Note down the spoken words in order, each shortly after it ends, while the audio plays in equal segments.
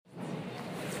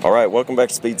All right, welcome back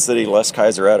to Speed City. Les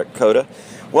Kiser out at Coda.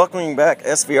 Welcoming back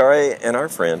SVRA and our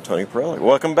friend Tony Parella.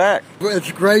 Welcome back.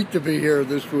 It's great to be here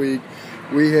this week.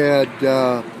 We had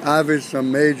obviously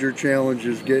some major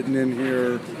challenges getting in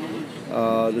here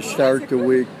to start the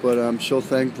week, but I'm so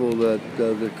thankful that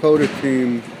the Coda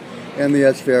team and the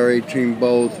SVRA team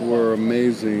both were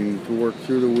amazing to work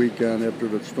through the weekend after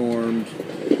the storms,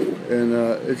 and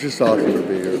it's just awesome to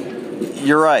be here.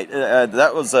 You're right.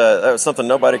 That was something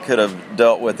nobody could have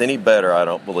dealt with any better, I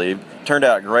don't believe. Turned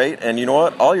out great, and you know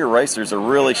what? All your racers are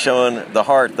really showing the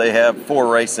heart they have for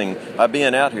racing by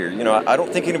being out here. You know, I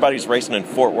don't think anybody's racing in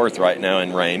Fort Worth right now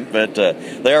in rain, but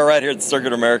they are right here at the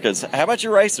Circuit of Americas. How about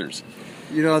your racers?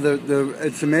 You know,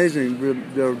 it's amazing.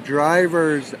 The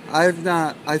drivers, I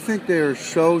think they are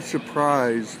so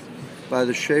surprised by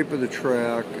the shape of the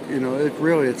track. You know,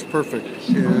 it's perfect.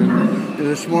 And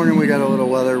this morning we got a little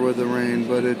weather with the rain,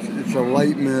 but it's a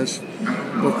light mist.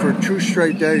 But for 2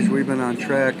 straight days we've been on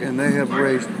track, and they have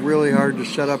raced really hard to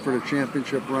set up for the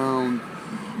championship round,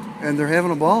 and they're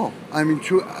having a ball. I mean,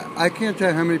 I can't tell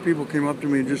you how many people came up to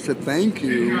me and just said thank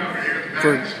you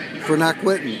for not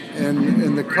quitting.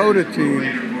 And the Coda team,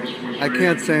 I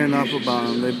can't say enough about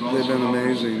them. They've been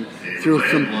amazing through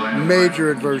some major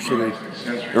adversity.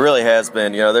 It really has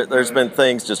been. You know, there's been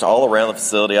things just all around the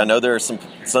facility. I know there are some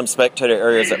spectator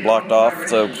areas that blocked off,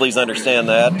 so please understand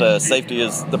that. Safety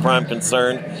is the prime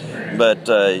concern. But,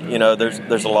 you know,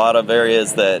 there's a lot of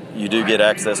areas that you do get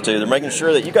access to. They're making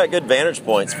sure that you got good vantage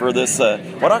points for this,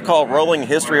 what I call rolling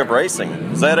history of racing.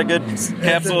 Is that a good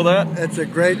capsule of that? It's a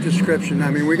great description. I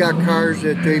mean, we got cars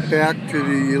that date back to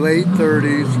the late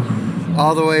 30s,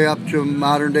 all the way up to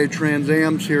modern-day Trans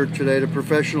Ams here today, the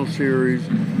professional series.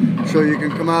 So you can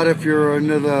come out if you're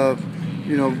into the,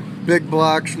 you know, big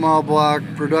block, small block,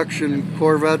 production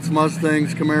Corvettes,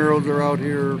 Mustangs, Camaros are out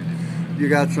here. You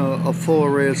got a full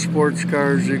array of sports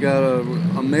cars. You got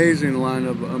an amazing line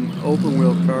of open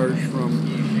wheel cars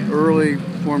from early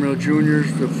Formula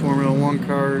Juniors to Formula One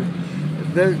cars.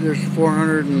 There's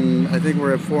 400, and I think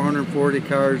we're at 440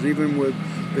 cars, even with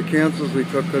the cancels we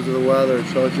took because of the weather.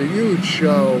 So it's a huge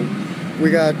show. We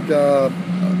got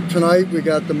tonight. We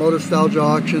got the Motornostalgia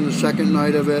auction, the second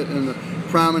night of it, and the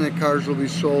prominent cars will be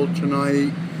sold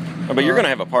tonight. Oh, but you're going to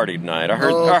have a party tonight. I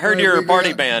heard your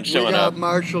party band showing up. We got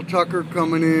Marshall Tucker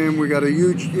coming in. We got a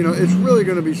huge, you know, it's really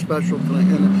going to be special tonight.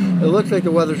 And it looks like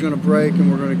the weather's going to break,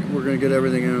 and we're going to get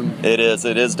everything in. It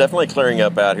is definitely clearing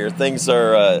up out here. Things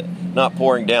are not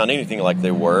pouring down anything like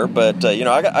they were. But you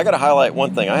know, I got to highlight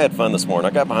one thing. I had fun this morning.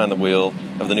 I got behind the wheel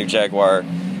of the new Jaguar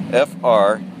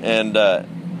FR, and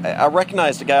I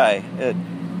recognized a guy.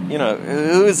 You know,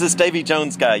 who is this Davy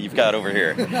Jones guy you've got over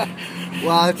here? Well,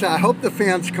 I hope the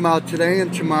fans come out today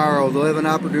and tomorrow. They'll have an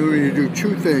opportunity to do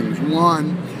 2 things.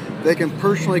 One, they can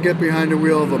personally get behind the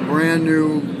wheel of a brand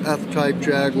new F-Type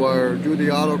Jaguar, do the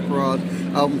autocross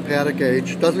out in Paddock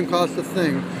H. Doesn't cost a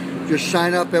thing. Just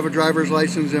sign up, have a driver's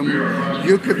license, and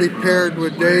you could be paired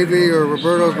with Davey or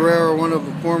Roberto Guerrero, one of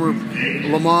the former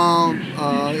Le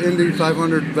Mans Indy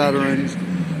 500 veterans.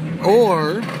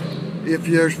 Or, if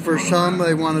there's for some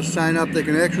they want to sign up, they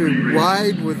can actually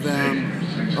ride with them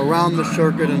around the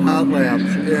circuit in hot laps.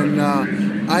 And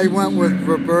I went with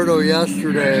Roberto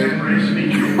yesterday,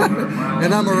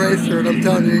 and I'm a racer, and I'm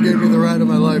telling you, he gave me the ride of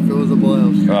my life. It was a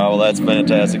blast. Oh, well, that's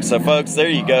fantastic. So, folks, there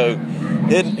you go.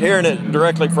 Hearing it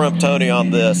directly from Tony on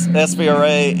this.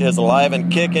 SVRA is alive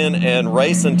and kicking and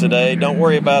racing today. Don't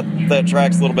worry about that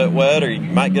track's a little bit wet, or you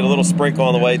might get a little sprinkle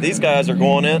on the way. These guys are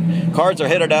going in. Cars are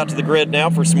headed out to the grid now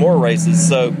for some more races.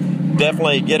 So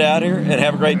definitely get out here and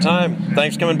have a great time.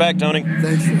 Thanks for coming back, Tony.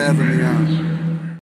 Thanks for having me on.